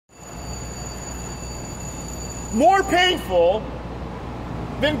more painful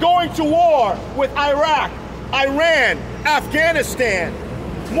than going to war with Iraq, Iran, Afghanistan.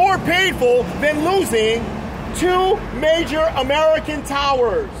 More painful than losing 2 major American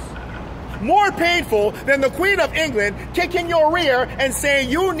towers. More painful than the Queen of England kicking your rear and saying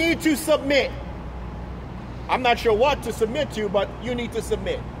you need to submit. I'm not sure what to submit to, but you need to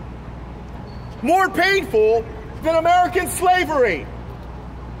submit. More painful than American slavery.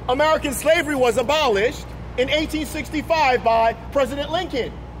 American slavery was abolished in 1865 by President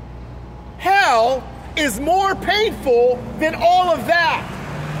Lincoln. Hell is more painful than all of that.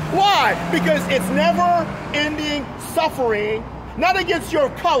 Why? Because it's never-ending suffering, not against your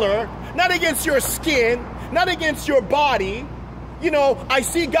color, not against your skin, not against your body. You know, I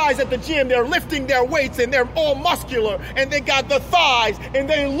see guys at the gym, they're lifting their weights and they're all muscular and they got the thighs and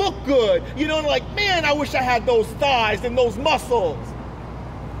they look good. You know, like, man, I wish I had those thighs and those muscles.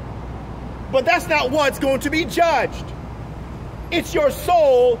 But that's not what's going to be judged. It's your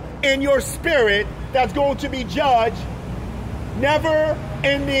soul and your spirit that's going to be judged.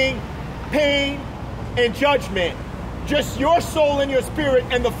 Never-ending pain and judgment. Just your soul and your spirit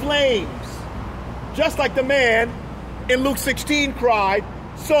and the flames. Just like the man in Luke 16 cried,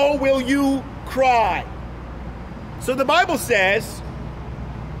 so will you cry. So the Bible says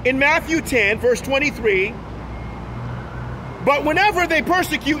in Matthew 10, verse 23, but whenever they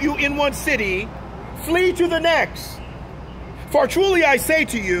persecute you in one city, flee to the next. For truly I say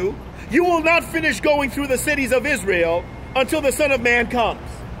to you, you will not finish going through the cities of Israel until the Son of Man comes.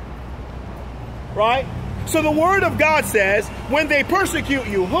 Right? So the Word of God says, when they persecute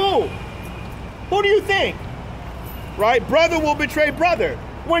you, who? Who do you think? Right? Brother will betray brother.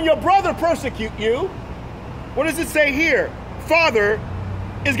 When your brother persecute you, what does it say here? Father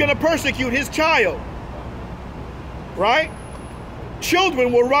is going to persecute his child. Right?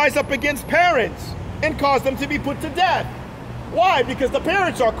 Children will rise up against parents and cause them to be put to death. Why? Because the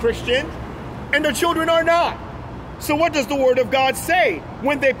parents are Christian and the children are not. So what does the Word of God say?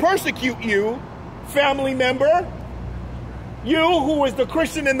 When they persecute you, family member, you who is the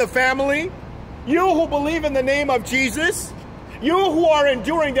Christian in the family, you who believe in the name of Jesus, you who are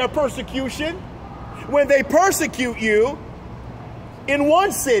enduring their persecution, when they persecute you in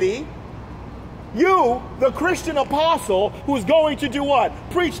one city, you, the Christian apostle, who's going to do what?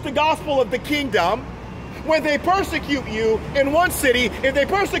 Preach the gospel of the kingdom. When they persecute you in one city, if they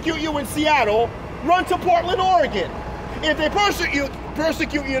persecute you in Seattle, run to Portland, Oregon. If they persecute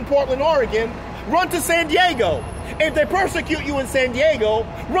you in Portland, Oregon, run to San Diego. If they persecute you in San Diego,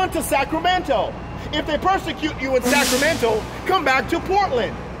 run to Sacramento. If they persecute you in Sacramento, come back to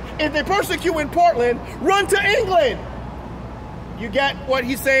Portland. If they persecute you in Portland, run to England. You get what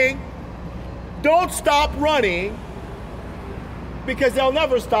he's saying? Don't stop running because they'll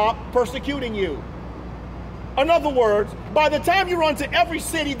never stop persecuting you. In other words, by the time you run to every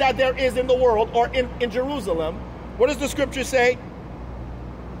city that there is in the world or in Jerusalem, what does the scripture say?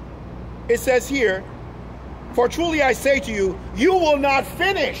 It says here, for truly I say to you, you will not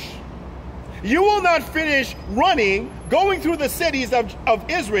finish. You will not finish running, going through the cities of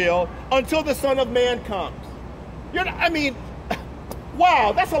Israel until the Son of Man comes.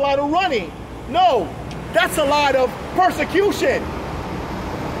 Wow, that's a lot of running. No, that's a lot of persecution.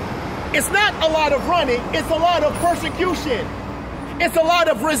 It's not a lot of running, it's a lot of persecution. It's a lot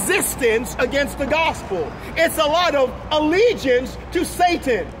of resistance against the gospel. It's a lot of allegiance to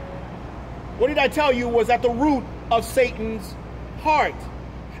Satan. What did I tell you was at the root of Satan's heart?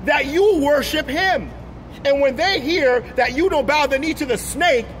 That you worship him. And when they hear that you don't bow the knee to the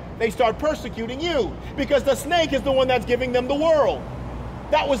snake, they start persecuting you. Because the snake is the one that's giving them the world.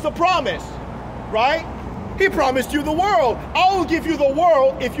 That was the promise, right? He promised you the world. I will give you the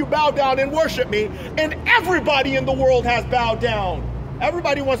world if you bow down and worship me. And everybody in the world has bowed down.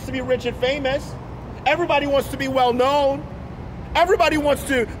 Everybody wants to be rich and famous. Everybody wants to be well known. Everybody wants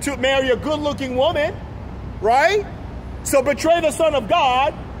to marry a good-looking woman, right? So betray the Son of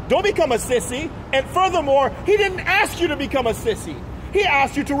God. Don't become a sissy. And furthermore, he didn't ask you to become a sissy. He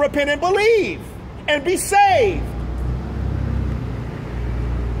asked you to repent and believe and be saved.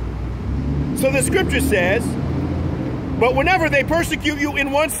 So the scripture says, but whenever they persecute you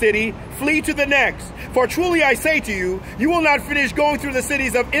in one city, flee to the next. For truly I say to you, you will not finish going through the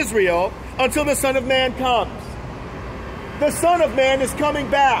cities of Israel until the Son of Man comes. The Son of Man is coming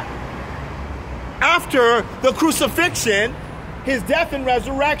back. After the crucifixion, his death and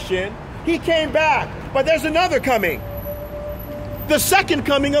resurrection, he came back. But there's another coming. The second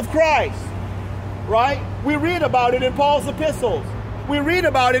coming of Christ. Right? We read about it in Paul's epistles. We read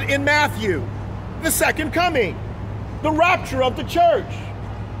about it in Matthew. The second coming. The rapture of the church.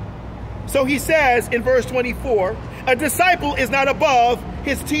 So he says in verse 24, a disciple is not above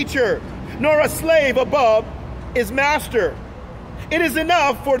his teacher, nor a slave above his master. It is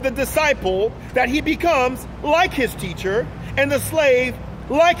enough for the disciple that he becomes like his teacher, and the slave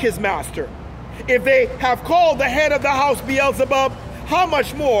like his master. If they have called the head of the house Beelzebub, how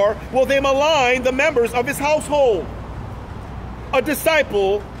much more will they malign the members of his household? A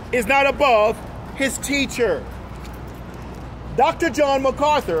disciple is not above his teacher. Dr. John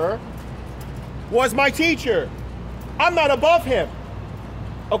MacArthur was my teacher. I'm not above him,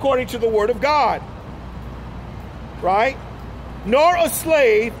 according to the Word of God. Right? Nor a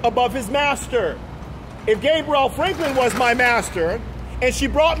slave above his master. If Gabrielle Franklin was my master, and she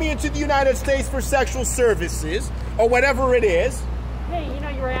brought me into the United States for sexual services, or whatever it is. Hey, you know,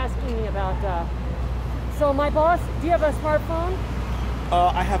 you were asking me about, so my boss, do you have a smartphone?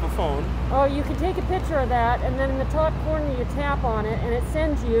 I have a phone. Oh, you can take a picture of that, and then in the top corner you tap on it, and it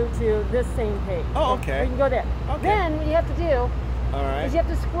sends you to this same page. Oh, okay. So you can go there. Okay. Then what you have to do is you have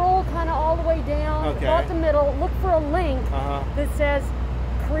to scroll kind of all the way down, about the middle, look for a link that says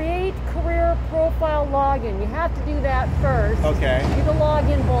create career profile login. You have to do that first. Okay. Do the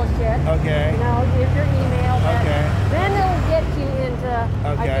login bullshit. Okay. You know, give your email. Okay. Then it'll get you into,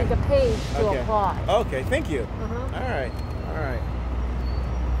 I think, a page to apply. Okay, thank you. All right. All right.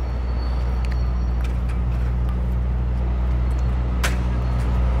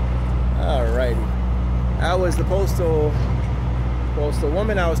 Alrighty. That was the postal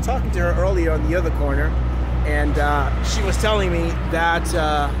woman. I was talking to her earlier on the other corner, and she was telling me that,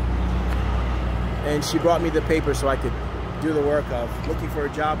 and she brought me the paper so I could do the work of looking for a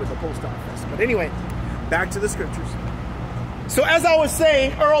job at the post office. But anyway, back to the scriptures. So as I was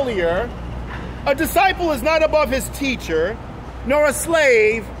saying earlier, a disciple is not above his teacher, nor a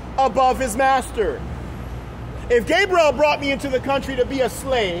slave above his master. If Gabriel brought me into the country to be a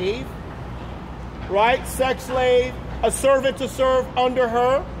slave, right, sex slave, a servant to serve under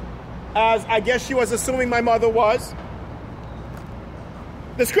her, as I guess she was assuming my mother was,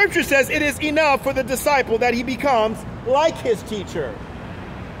 the scripture says it is enough for the disciple that he becomes like his teacher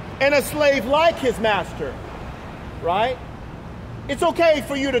and a slave like his master, right? It's okay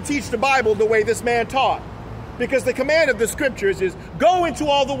for you to teach the Bible the way this man taught, because the command of the scriptures is go into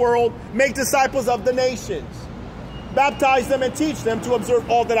all the world, make disciples of the nations, baptize them and teach them to observe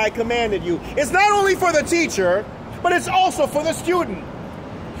all that I commanded you. It's not only for the teacher, but it's also for the student.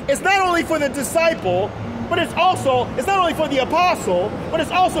 It's not only for the disciple, but it's not only for the apostle, but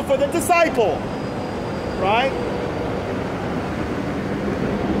it's also for the disciple, right?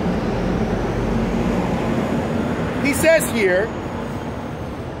 He says here,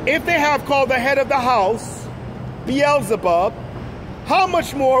 if they have called the head of the house Beelzebub, how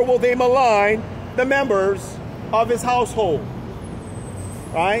much more will they malign the members of his household?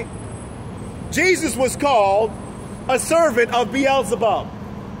 Right? Jesus was called a servant of Beelzebub.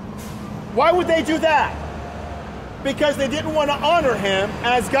 Why would they do that? Because they didn't want to honor him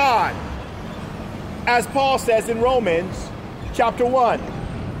as God. As Paul says in Romans chapter 1.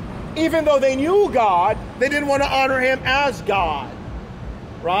 Even though they knew God, they didn't want to honor him as God.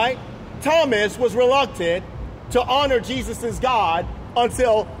 Right? Thomas was reluctant to honor Jesus as God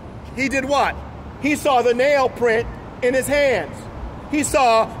until he did what? He saw the nail print in his hands. He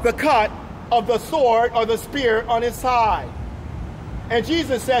saw the cut of the sword or the spear on his side. And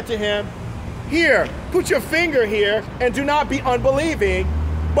Jesus said to him, here, put your finger here and do not be unbelieving,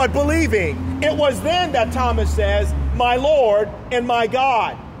 but believing. It was then that Thomas says, my Lord and my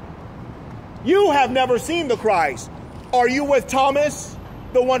God. You have never seen the Christ. Are you with Thomas,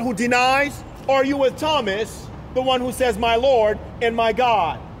 the one who denies? Or are you with Thomas, the one who says, my Lord and my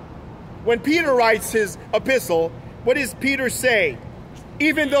God? When Peter writes his epistle, what does Peter say?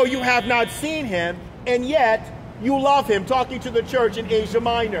 Even though you have not seen him, and yet you love him, talking to the church in Asia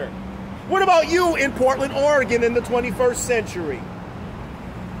Minor. What about you in Portland, Oregon in the 21st century?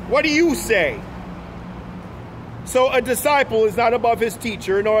 What do you say? So a disciple is not above his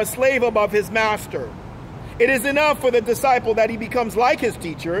teacher, nor a slave above his master. It is enough for the disciple that he becomes like his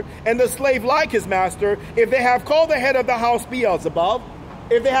teacher, and the slave like his master, if they have called the head of the house Beelzebub.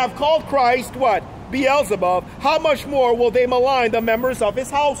 If they have called Christ, what? Beelzebub. How much more will they malign the members of his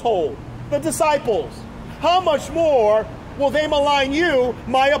household? The disciples. How much more will they malign you,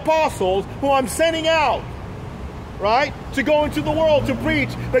 my apostles, who I'm sending out, right? To go into the world to preach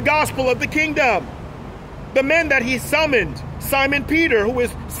the gospel of the kingdom. The men that he summoned, Simon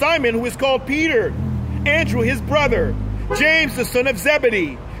who is called Peter, Andrew his brother, James the son of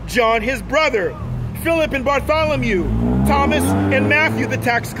Zebedee, John his brother, Philip and Bartholomew, Thomas and Matthew the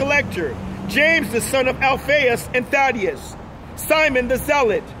tax collector, James the son of Alphaeus and Thaddeus, Simon the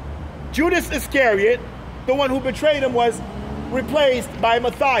zealot, Judas Iscariot, the one who betrayed him, was replaced by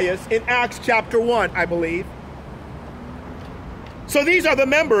Matthias in Acts chapter 1, I believe. So these are the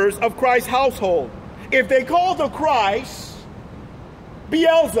members of Christ's household. If they call the Christ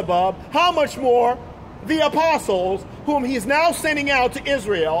Beelzebub, how much more the apostles, whom he's now sending out to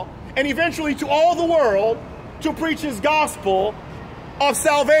Israel and eventually to all the world to preach his gospel of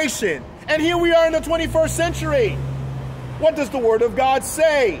salvation. And here we are in the 21st century. What does the word of God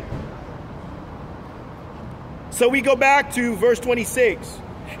say? So we go back to verse 26.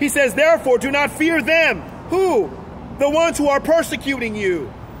 He says, therefore, do not fear them. Who? The ones who are persecuting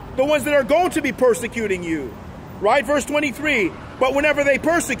you. The ones that are going to be persecuting you. Right? Verse 23. But whenever they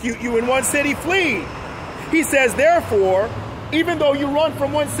persecute you in one city, flee. He says, therefore, even though you run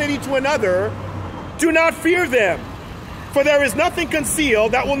from one city to another, do not fear them. For there is nothing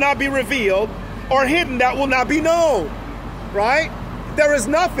concealed that will not be revealed, or hidden that will not be known. Right? There is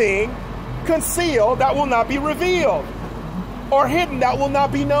nothing concealed that will not be revealed, or hidden that will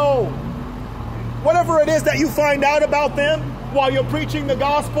not be known. Whatever it is that you find out about them while you're preaching the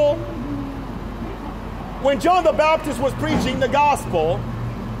gospel. When John the Baptist was preaching the gospel,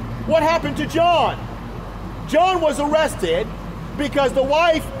 what happened to John? John was arrested because the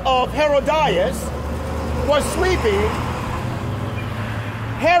wife of Herodias was sleeping.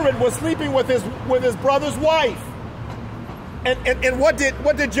 Herod was sleeping with his brother's wife. And what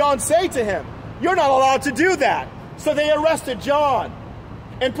did John say to him? You're not allowed to do that. So they arrested John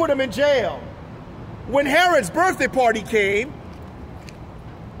and put him in jail. When Herod's birthday party came,